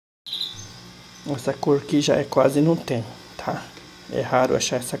Essa cor aqui já é quase não tem, tá? É raro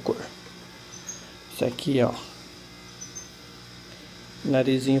achar essa cor. Isso aqui, ó.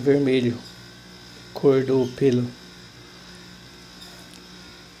 Narizinho vermelho. Cor do pelo.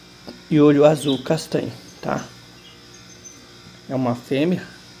 E olho azul castanho, tá? É uma fêmea.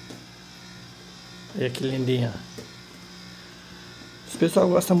 Olha que lindinha. Os pessoal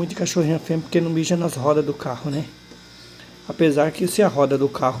gostam muito de cachorrinha fêmea porque não mija nas rodas do carro, né? Apesar que se a roda do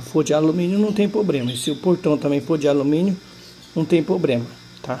carro for de alumínio não tem problema. E se o portão também for de alumínio, não tem problema,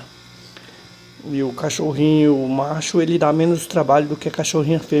 tá? E o cachorrinho o macho, ele dá menos trabalho do que a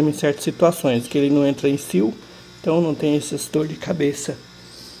cachorrinha fêmea em certas situações. Que ele não entra em cio, então não tem essas dor de cabeça.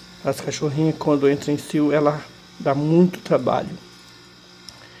 As cachorrinhas, quando entram em cio, ela dá muito trabalho.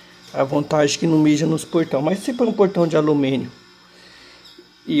 A vantagem é que não mija nos portão. Mas se for um portão de alumínio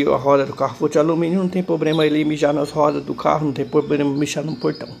e a roda do carro for de alumínio, não tem problema ele mijar nas rodas do carro, não tem problema mijar no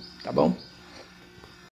portão, tá bom?